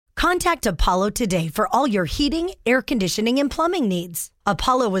Contact Apollo today for all your heating, air conditioning, and plumbing needs.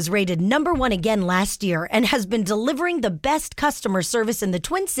 Apollo was rated #1 again last year and has been delivering the best customer service in the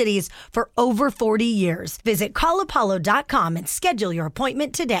Twin Cities for over 40 years. Visit callapollo.com and schedule your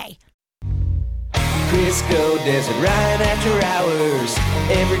appointment today. Crisco Desert Ryan after hours.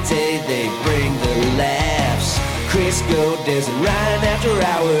 Every day they bring the laughs. Crisco Desert Ryan after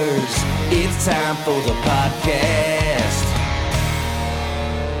hours. It's time for the podcast.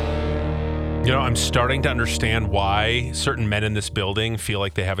 You know, I'm starting to understand why certain men in this building feel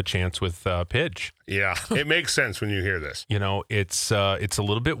like they have a chance with Pidge. Yeah, it makes sense when you hear this. You know, it's a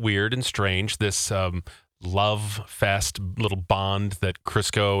little bit weird and strange, this love fest little bond that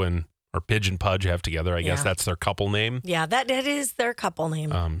Crisco and or Pidge and Pudge have together. I guess that's their couple name. Yeah, that is their couple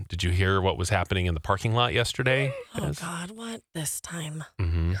name. Did you hear what was happening in the parking lot yesterday? Oh, God, what this time?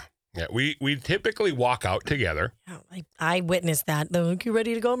 Mm-hmm. Yeah, we typically walk out together. Yeah, I witnessed that. They're like, you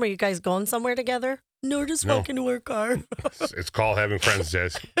ready to go? Are you guys going somewhere together? No, we're just walking to our car. It's called having friends,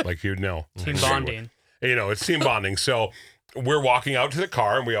 Des, like you'd know. Team bonding. You know, it's team bonding. So we're walking out to the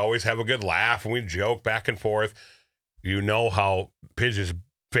car, and we always have a good laugh, and we joke back and forth. You know how Pidge's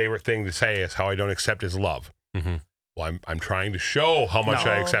favorite thing to say is how I don't accept his love. Mm-hmm. Well, I'm trying to show how much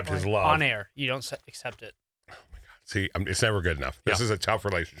I accept his love. On air, you don't accept it. See, it's never good enough. This is a tough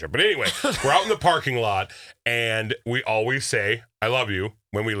relationship. But anyway, we're out in the parking lot, and we always say, I love you,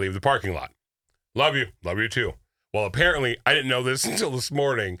 when we leave the parking lot. Love you too. Well, apparently, I didn't know this until this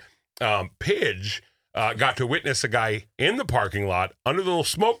morning. Pidge got to witness a guy in the parking lot under the little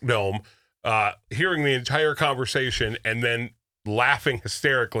smoke dome, hearing the entire conversation, and then laughing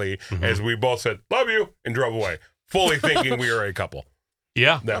hysterically as we both said, love you, and drove away, fully thinking we were a couple.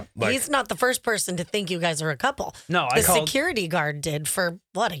 Yeah. He's not the first person to think you guys are a couple. No, the security guard did for,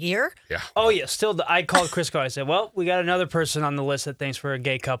 what, a year? Yeah. Oh, yeah. Still, I called Crisco. I said, well, we got another person on the list that thinks we're a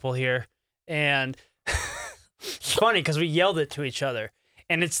gay couple here. And it's funny because we yelled it to each other.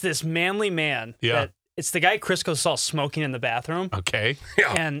 And it's this manly man. Yeah. It's the guy Crisco saw smoking in the bathroom. Okay.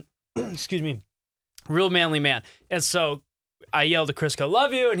 Yeah. And, excuse me, real manly man. And so I yelled to Crisco,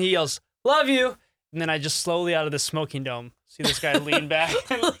 love you. And he yells, love you. And then I just slowly out of the smoking dome see this guy lean back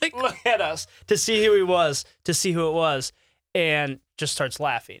and look at us to see who he was, to see who it was, and just starts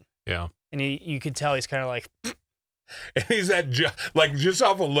laughing. Yeah. And you could tell he's kind of like... And he's that, just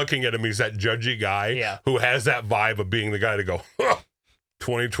off of looking at him, he's that judgy guy who has that vibe of being the guy to go,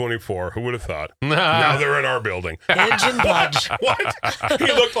 2024, who would have thought? Now they're in our building. Pidge and Pudge. What? He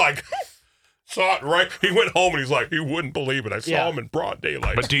looked like... Saw it right. He went home and he's like, he wouldn't believe it. I saw him in broad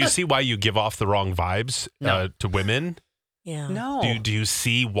daylight. But do you see why you give off the wrong vibes to women? Yeah. No. Do you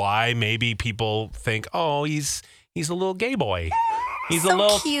see why maybe people think, oh, he's a little gay boy. He's So a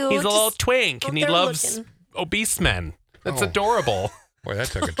little cute. He's a little Just twink, and he they're loves looking. obese men. That's Oh. adorable. Boy, that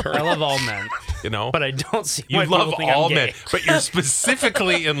took a turn. I love all men, You know, but I don't see you why love people think all I'm gay. men, but you're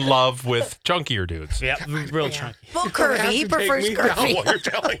specifically in love with chunkier dudes. Yeah, real chunky. Well, You don't have curvy. He to prefers take me down curvy. while you're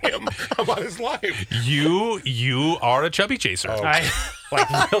telling him about his life. You are a chubby chaser. Oh. I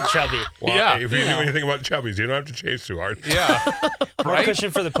like real chubby. Well, Yeah. if you knew anything about chubbies, you don't have to chase too hard. Yeah. More Right?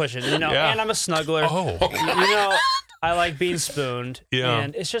 cushion for the pushing, you know. Yeah. And I'm a snuggler. Oh. You know, I like being spooned. Yeah.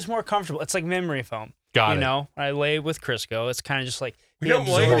 And it's just more comfortable. It's like memory foam. Got you it. know, I lay with Crisco. It's kind of just like We don't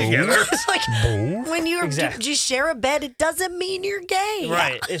lay together. It's like when you Exactly. share a bed, it doesn't mean you're gay.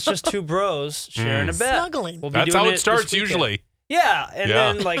 Right. It's just two bros sharing a bed. Snuggling. We'll be That's doing how it this starts weekend. usually. Yeah. And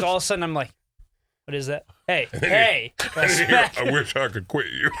Yeah. then like all of a sudden I'm like, what is that? Hey. I smack I wish I could quit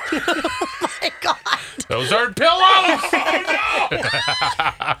you. My God. Those aren't pillows.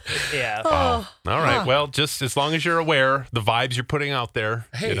 Yeah. All right. Well, just as long as you're aware, the vibes you're putting out there,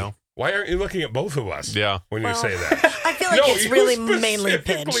 Hey, you know. why aren't you looking at both of us Yeah. when you Well, say that? I feel like No, it's you really mainly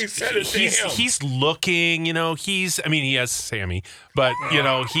specifically Pidge. said it to him. He's looking, you know, he has Sammy, but you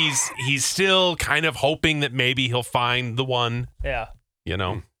know, he's still kind of hoping that maybe he'll find the one, Yeah. you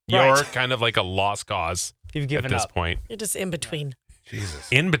know. Right. You're kind of like a lost cause You've at given this up. point. You're just in between. Jesus.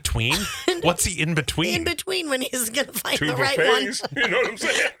 In between? What's he in between? In between when he's going to find Two the right one. buffets. You know what I'm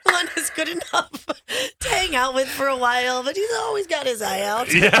saying? One is good enough to hang out with for a while, but he's always got his eye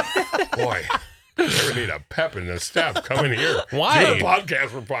out. Yeah. Boy, you ever need a pep in the step, come in here. Why? Do the podcast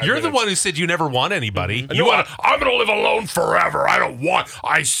for 5 You're minutes. the one who said you never want anybody. Mm-hmm. You No, want to, I'm going to live alone forever.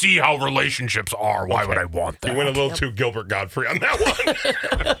 I see how relationships are. Why would I want that? You went a little too Gilbert Godfrey on that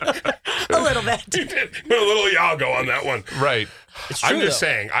one. A little bit. You did. You went a little Yago on that one. Right. It's true, I'm just though.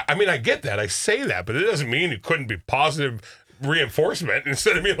 saying, I mean, I get that. I say that, but it doesn't mean you couldn't be positive reinforcement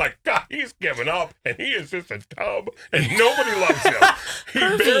instead of being like, God, he's given up and he is just a tub and nobody loves him. He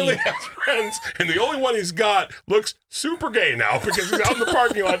barely has friends, and the only one he's got looks super gay now because he's out in the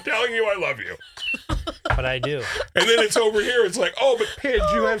parking lot telling you I love you. But I do. And then it's over here. It's like, oh, but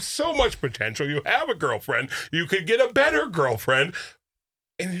Pidge, you have so much potential. You have a girlfriend. You could get a better girlfriend,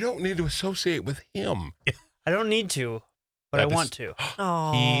 and you don't need to associate with him. I don't need to, but I want to.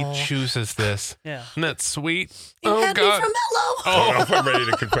 Oh. He chooses this. Yeah. Isn't that sweet? You had me from hello. I don't know if I'm ready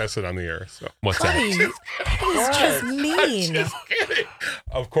to confess it on the air. So What's Buddy, that? it's just mean. just kidding.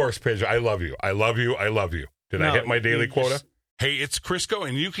 Of course, Pidge, I love you. I love you. I love you. Did I No, hit my daily you quota? just- Hey, it's Crisco,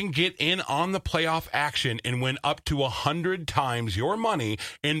 and you can get in on the playoff action and win up to 100 times your money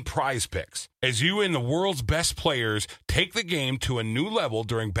in Prize Picks. As you and the world's best players take the game to a new level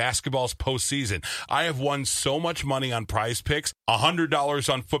during basketball's postseason. I have won so much money on Prize Picks, $100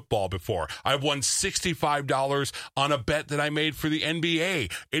 on football before. I've won $65 on a bet that I made for the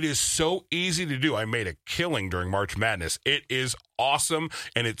NBA. It is so easy to do. I made a killing during March Madness. It is awesome,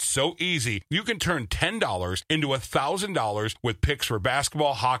 and it's so easy. You can turn $10 into $1,000 with picks for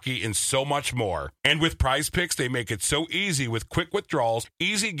basketball, hockey, and so much more. And with Prize Picks, they make it so easy with quick withdrawals,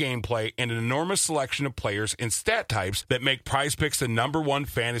 easy gameplay, and an enormous selection of players and stat types that make Prize Picks the #1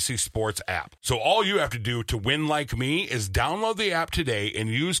 fantasy sports app. So all you have to do to win like me is download the app today and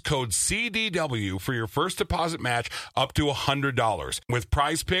use code CDW for your first deposit match up to $100. With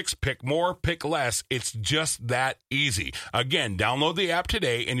Prize Picks, pick more, pick less. It's just that easy. Again, download the app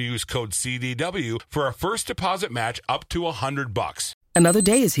today and use code CDW for a first deposit match up to $100. Another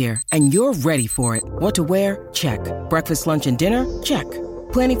day is here, and you're ready for it. What to wear? Check. Breakfast, lunch, and dinner? Check.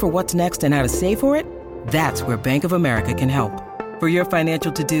 Planning for what's next and how to save for it? That's where Bank of America can help. For your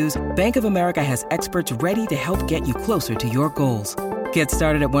financial to-dos, Bank of America has experts ready to help get you closer to your goals. Get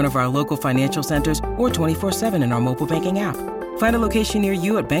started at one of our local financial centers or 24/7 in our mobile banking app. Find a location near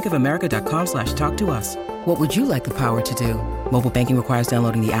you at bankofamerica.com/talktous. What would you like the power to do? Mobile banking requires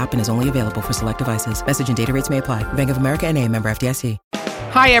downloading the app and is only available for select devices. Message and data rates may apply. Bank of America NA, member FDIC.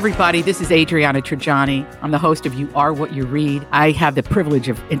 Hi, everybody. This is Adriana Trajani. I'm the host of You Are What You Read. I have the privilege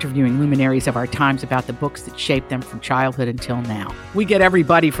of interviewing luminaries of our times about the books that shaped them from childhood until now. We get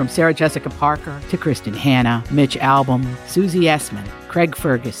everybody from Sarah Jessica Parker to Kristen Hanna, Mitch Albom, Susie Essman, Craig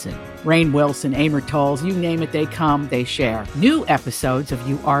Ferguson, Rainn Wilson, Amor Tolls, you name it, they come, they share. New episodes of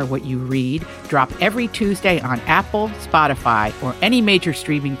You Are What You Read drop every Tuesday on Apple, Spotify, or any major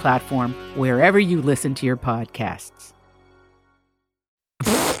streaming platform wherever you listen to your podcasts.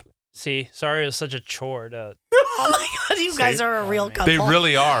 See, sorry it was such a chore to. Oh my God, you guys are a real couple. They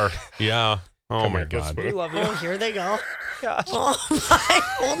really are. Yeah. Oh Come my here, let's God. spoon. We love you. Oh, here they go. Gosh. Oh my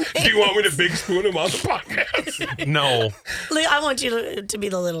goodness. Do you want me to big spoon him on the podcast? No. I want you to be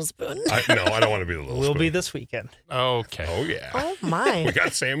the little spoon. No, I don't want to be the little We'll spoon. be this weekend. Okay. Oh, yeah. Oh my. We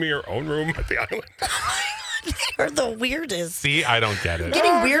got Sammy her own room at the island. They're the weirdest. See, I don't get it.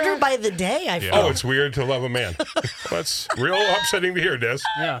 Getting weirder by the day, I feel. Oh, it's weird to love a man. That's real upsetting to hear, Des.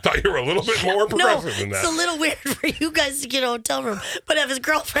 Yeah. Thought you were a little bit more No, progressive than that. it's a little weird for you guys to get a hotel room, but have his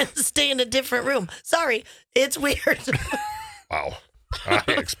girlfriend stay in a different room. Sorry, it's weird. Wow. I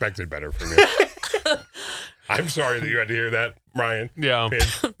expected better from you. I'm sorry that you had to hear that, Ryan. Yeah.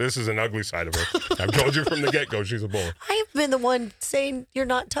 Pidge, this is an ugly side of her. I've told you from the get-go she's a bull. I've been the one saying you're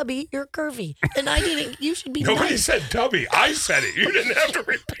not tubby, you're curvy, and I didn't. You should be. Nobody nice. said tubby. I said it. You didn't have to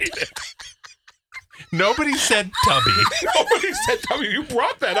repeat it. Nobody said tubby. Nobody said tubby. You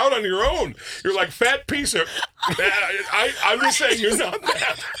brought that out on your own. You're like fat piece of. I'm just saying you're not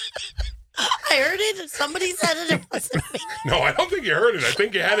that. I heard it. Somebody said it. It wasn't me. No, I don't think you heard it. I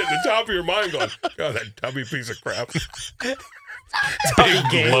think you had it at the top of your mind going, God, that tubby piece of crap.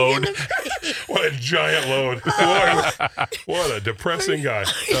 Big load. What a giant load. What a depressing guy.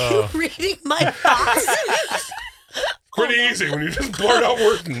 Are you reading my thoughts? Pretty easy when you just blurt out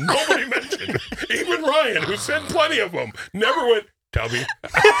words nobody mentioned. Even Ryan, who said plenty of them, never went, tubby.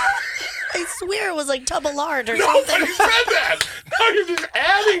 I swear it was like tub of lard or Nobody something. said that. Now you're just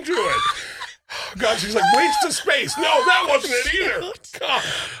adding to it. God, she's like, waste of space. No, that wasn't it either. God.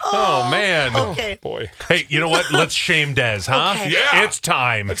 Oh, man. Okay. Boy. Hey, you know what? Let's shame Des, huh? Okay. Yeah. It's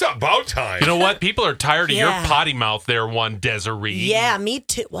time. It's about time. You know what? People are tired of Yeah. your potty mouth there, one Desiree. Yeah, me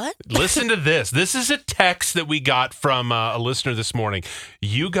too. What? Listen to this. This is a text that we got from a listener this morning.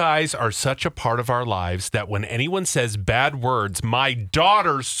 You guys are such a part of our lives that when anyone says bad words, my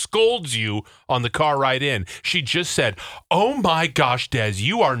daughter scolds you on the car ride in. She just said, "Oh my gosh, Des,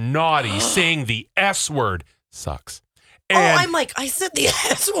 you are naughty. Saying the S word sucks." And, I'm like, I said the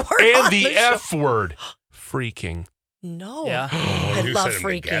S word. and on the show. F word, freaking. No. Yeah. I You love said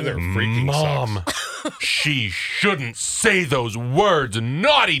them together. freaking. Freaking Mom. sucks. She shouldn't say those words.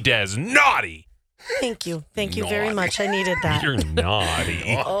 Naughty, Des. Naughty. Thank you. Thank you very much. I needed that. You're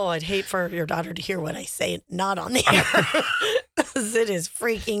naughty. Oh, I'd hate for your daughter to hear what I say not on the air. 'Cause it is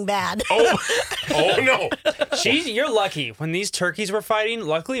freaking bad. Oh no. You're lucky. When these turkeys were fighting,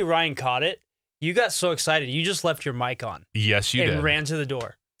 luckily Ryan caught it. You got so excited, you just left your mic on Yes, you and did. ran to the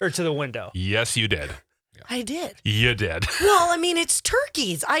door or to the window. Yes, you did. I did. You did. Well, I mean, it's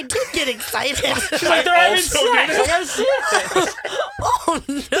turkeys. I did get excited. Like they're having also sex. did it. I gotta see it. Oh,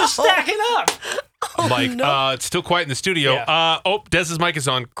 no. They're stacking up. Mike, it's still quiet in the studio. Yeah. Des's mic is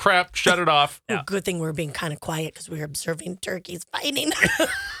on. Crap, shut it off. Oh, good thing we're being kind of quiet because we were observing turkeys fighting.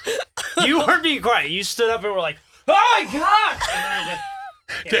 You weren't being quiet. You stood up and were like, "Oh my god!"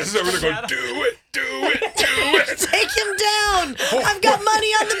 Des is over there going, do it. Take him down. I've got money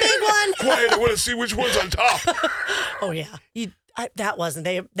on the big one. Quiet, I want to see which one's on top. Oh yeah, that wasn't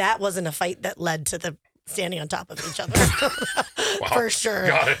a fight that led to the standing on top of each other. For sure.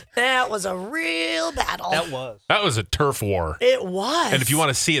 Got it. That was a real battle. That was a turf war. It was. And if you want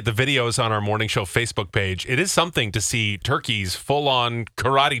to see it, the video is on our morning show Facebook page. It is something to see turkeys full on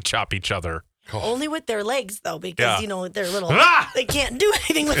karate chop each other. Only with their legs, though, because, Yeah. you know, they're little. Ah! They can't do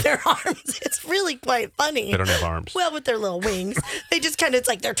anything with their arms. It's really quite funny. They don't have arms. Well, with their little wings, they just kind of, it's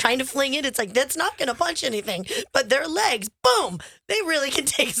like they're trying to fling it. It's like, that's not going to punch anything. But their legs, boom, they really can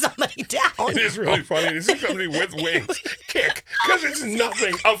take somebody down. It is really funny to see somebody with wings kick because it's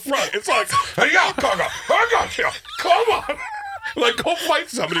nothing up front. It's like, hey, I got you. Come on. Like, go fight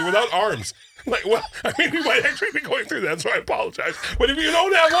somebody without arms. Like, well, I mean, we might actually be going through that, so I apologize. But if you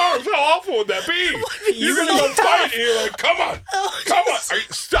don't have arms, how awful would that be? You're going to go fight, and you're like, come on.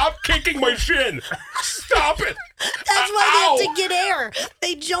 Stop kicking my shin. Stop it. That's why they have to get air.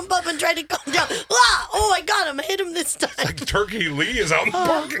 They jump up and try to come down. Ah! Oh, I got him. I hit him this time. Like Turkey Lee is out in the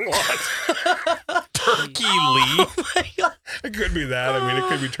parking lot. Turkey Lee. Oh, my God. It could be that. I mean, it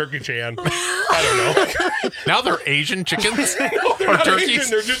could be Turkey Chan. I don't know. Now they're Asian chickens? No, they're Or not turkeys? Asian.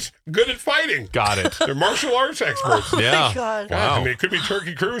 They're just good at fighting. Got it. They're martial arts experts. Yeah. God. I Wow. mean, it could be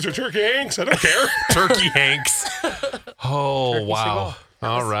Turkey Cruise or Turkey Hanks. I don't care. Turkey Hanks. Oh, Turkey wow.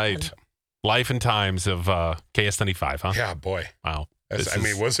 Seagull. All right. Life and times of KS95, huh? Yeah, boy. Wow. I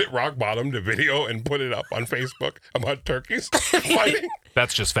mean, was it rock bottom to video and put it up on Facebook about turkeys fighting?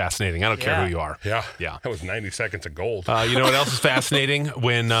 That's just fascinating. I don't care Yeah. who you are. Yeah. Yeah. That was 90 seconds of gold. You know what else is fascinating?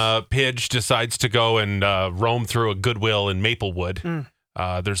 When Pidge decides to go and roam through a Goodwill in Maplewood,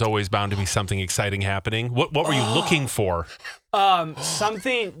 there's always bound to be something exciting happening. What were you looking for?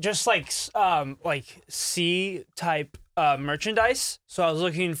 Something just like sea type merchandise. So I was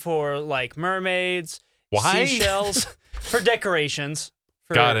looking for like mermaids, Why? seashells for decorations.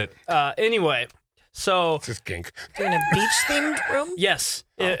 Got it. Anyway, so It's just kink. In a beach themed room? yes,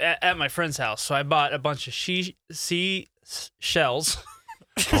 at my friend's house. So I bought a bunch of sea shells.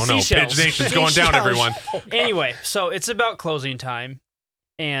 Oh no, Seashells. Pidge Nation's going down, everyone. Anyway, so it's about closing time,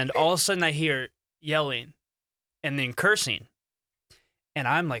 and all of a sudden I hear yelling and then cursing. And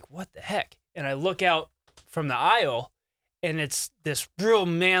I'm like, what the heck? And I look out from the aisle, and it's this real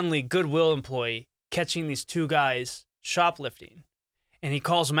manly Goodwill employee catching these two guys shoplifting. And he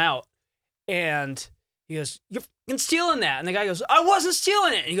calls them out, and he goes, "You're fucking stealing that." And the guy goes, "I wasn't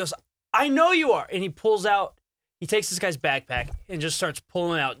stealing it." And he goes, "I know you are." And he takes this guy's backpack and just starts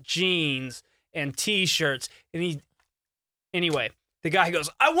pulling out jeans and T-shirts. And anyway, the guy goes,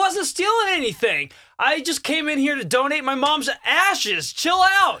 "I wasn't stealing anything. I just came in here to donate my mom's ashes. Chill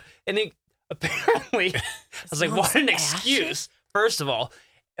out." And he apparently, I was like, what an Mom's excuse. ashes? First of all,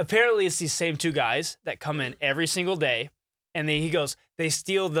 apparently it's these same two guys that come in every single day. And then he goes, they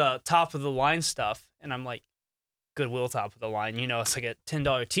steal the top of the line stuff. And I'm like, Goodwill top of the line, it's like a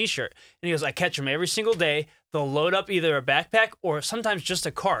 $10 T-shirt. And he goes, I catch them every single day. They'll load up either a backpack or sometimes just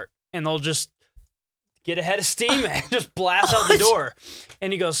a cart, and they'll just get a head of steam and just blast out the door.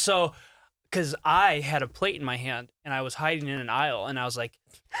 And he goes, because I had a plate in my hand and I was hiding in an aisle, and I was like,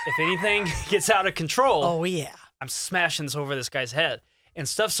 if anything gets out of control, Oh, yeah. I'm smashing this over this guy's head. And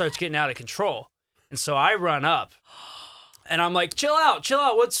stuff starts getting out of control. And so I run up and I'm like, chill out.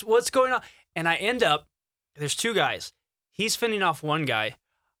 What's going on? And I end up, there's two guys. He's fending off one guy.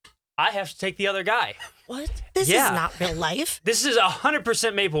 I have to take the other guy. What? This Yeah. is not real life. This is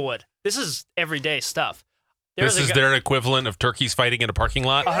 100% Maplewood. This is everyday stuff. This is their equivalent of turkeys fighting in a parking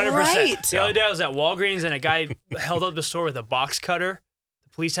lot. 100%. Right. The other day I was at Walgreens and a guy held up the store with a box cutter. The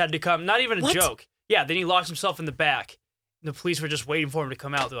police had to come. Not even a What? joke. Yeah, then he locked himself in the back. The police were just waiting for him to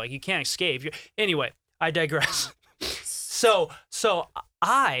come out. They're like, you can't escape. Anyway, I digress. So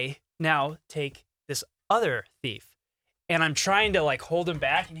I now take this other thief, and I'm trying to like hold him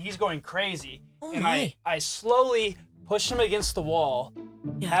back, and he's going crazy. And my. I slowly push him against the wall,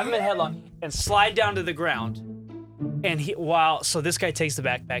 have him in headlock, and slide down to the ground. And so this guy takes the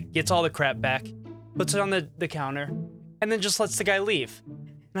backpack, gets all the crap back, puts it on the counter, and then just lets the guy leave.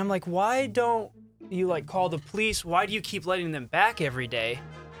 And I'm like, why don't you like call the police? Why do you keep letting them back every day?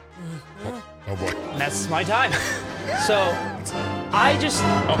 Oh boy. And that's my time. So I just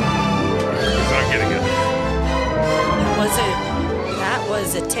He's not getting it. That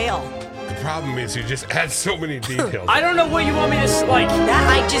was a tale. The problem is you just add so many details. I don't know what you want me to like.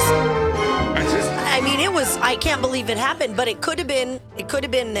 I can't believe it happened, but it could have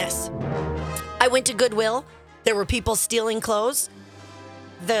been this. I went to Goodwill. There were people stealing clothes.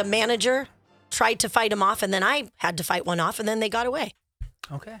 The manager tried to fight him off, and then I had to fight one off, and then they got away.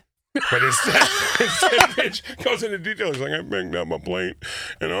 Okay. But instead Mitch goes into detail. He's like, I picked up a plate,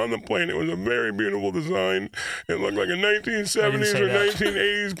 and on the plate it was a very beautiful design. It looked like a 1970s or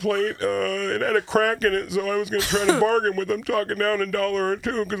 1980s plate. It had a crack in it, so I was going to try to bargain with them, talking down $1 or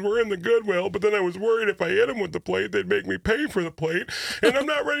 $2 because we're in the Goodwill. But then I was worried if I hit them with the plate, they'd make me pay for the plate, and I'm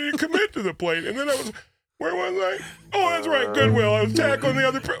not ready to commit to the plate. And then where was I? Oh, that's right, Goodwill. I was tackling the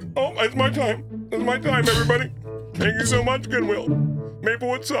other. Oh, it's my time. It's my time, everybody. Thank you so much, Goodwill.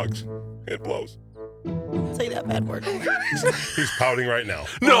 Maplewood sucks. It blows. Say that bad word. He's pouting right now.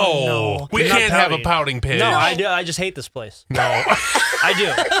 No, we I'm not can't have a pouting. pouting pig. No, I do. I just hate this place. No. I do.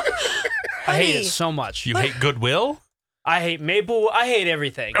 I hate Buddy. it so much. You hate Goodwill? I hate Maple. I hate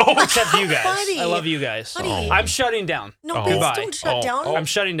everything except you guys. Buddy. I love you guys. Buddy. I'm shutting down. No, Oh. please Goodbye. don't shut down. I'm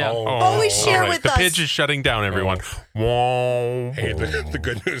shutting down. Always share all with the us. pitch is shutting down, everyone. Whoa. Hey, the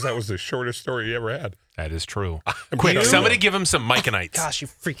good news, that was the shortest story he ever had. That is true. Quick, You- somebody give him some Myconites. Gosh, you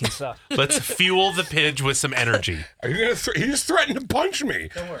freaking suck. Let's fuel the Pidge with some energy. Are you gonna he just threatened to punch me.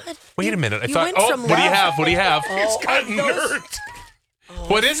 Wait a minute. I You thought, went oh, from what do you love- have? What do you have? He's got are those- nerds.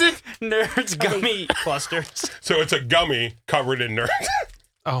 What is it? Nerds gummy clusters. So it's a gummy covered in nerds.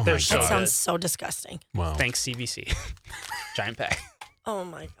 Oh, my They're so God. That sounds so disgusting. Wow. Thanks, CBC. Giant pack. Oh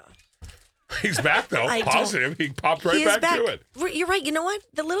my God. He's back though, I don't- positive. He popped right He is back to it. You're right. You know what?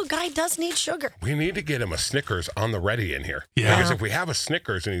 The little guy does need sugar. We need to get him a Snickers on the ready in here. Yeah. Because if we have a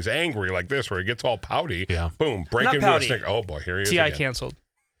Snickers and he's angry like this, where he gets all pouty, Yeah. boom, break Not into pouty. a Snickers. Oh boy, here he is. TI again. canceled.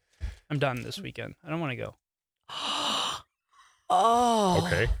 I'm done this weekend. I don't want to go. Oh.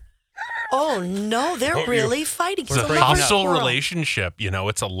 Okay. Oh no, they're Don't you- really fighting. It's So a lovers hostile quarrel. relationship. You know,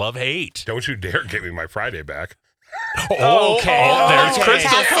 it's a love-hate. Don't you dare give me my Friday back. Oh, Okay. there's Okay. Crystal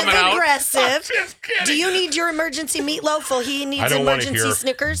Passive coming out. aggressive. Just kidding. Do you need your emergency meatloaf? Well, he I needs don't want to emergency hear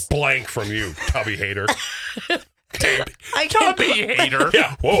Snickers. blank from you, tubby hater. I can Tubby hater.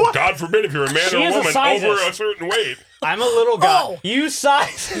 Yeah. Whoa, God forbid if you're a man She or a is a woman sizist. over a certain weight. I'm a little guy. Oh. You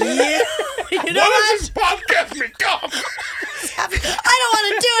size. Yeah. You know What what? does this podcast become? I don't want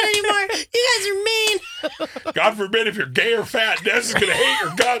to do it anymore. You guys are mean. God forbid if you're gay or fat, Des is going to hate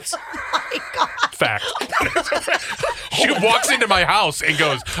your guts. Fact. She walks into my house and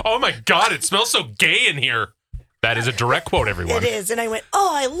goes, "Oh my God, it smells so gay in here." That is a direct quote, everyone. It is. And I went, oh,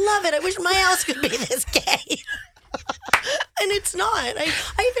 I love it. I wish my house could be this gay. And it's not.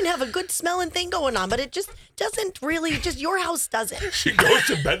 I even have a good smelling thing going on, but it just doesn't really, just your house doesn't. She goes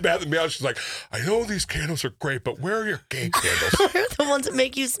to Bed Bath & Beyond. She's like, I know these candles are great, but where are your gay candles? They're the ones that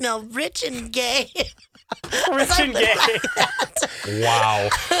make you smell rich and gay. Rich and gay. Wow.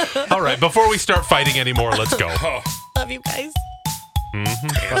 All right, before we start fighting anymore, let's go. Love you guys.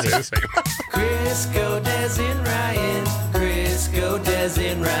 Can't say the same. Crisco, Des and Ryan. Crisco, Des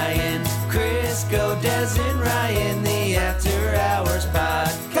and Ryan. Crisco, Des and Ryan. The After Hours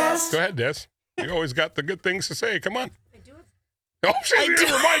Podcast. Go ahead, Des. You always got the good things to say. Come on. Oh, she I has do.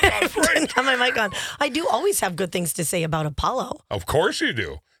 your mic on. I Great. didn't have my mic on. I do always have good things to say about Apollo. Of course you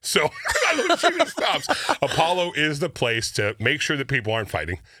do. So she just stops. Apollo is the place to make sure that people aren't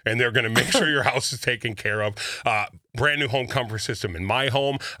fighting, and they're going to make sure your house is taken care of. Brand new home comfort system in my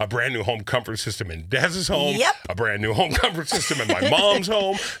home, a brand new home comfort system in Dez's home, Yep. a brand new home comfort system in my mom's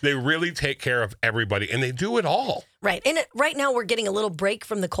home. They really take care of everybody, and they do it all. Right. And right now we're getting a little break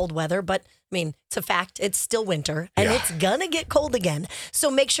from the cold weather, but I mean, it's a fact. It's still winter and Yeah. it's going to get cold again. So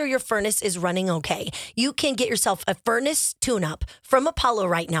make sure your furnace is running okay. You can get yourself a furnace tune-up from Apollo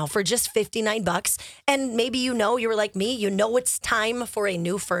right now for just $59. And maybe you were like me, it's time for a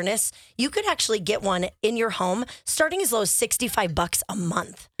new furnace. You could actually get one in your home starting as low as $65 a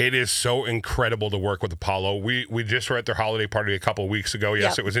month. It is so incredible to work with Apollo. We just were at their holiday party a couple of weeks ago.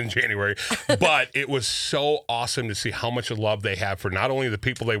 Yes, Yep. it was in January, but it was so awesome to see how much love they have for not only the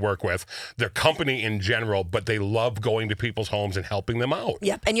people they work with, their company in general, but they love going to people's homes and helping them out.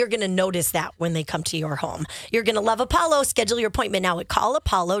 Yep, and you're going to notice that when they come to your home. You're going to love Apollo. Schedule your appointment now at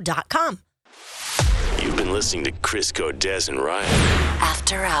callapollo.com. You've been listening to Crisco, Des, and Ryan.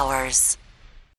 After Hours.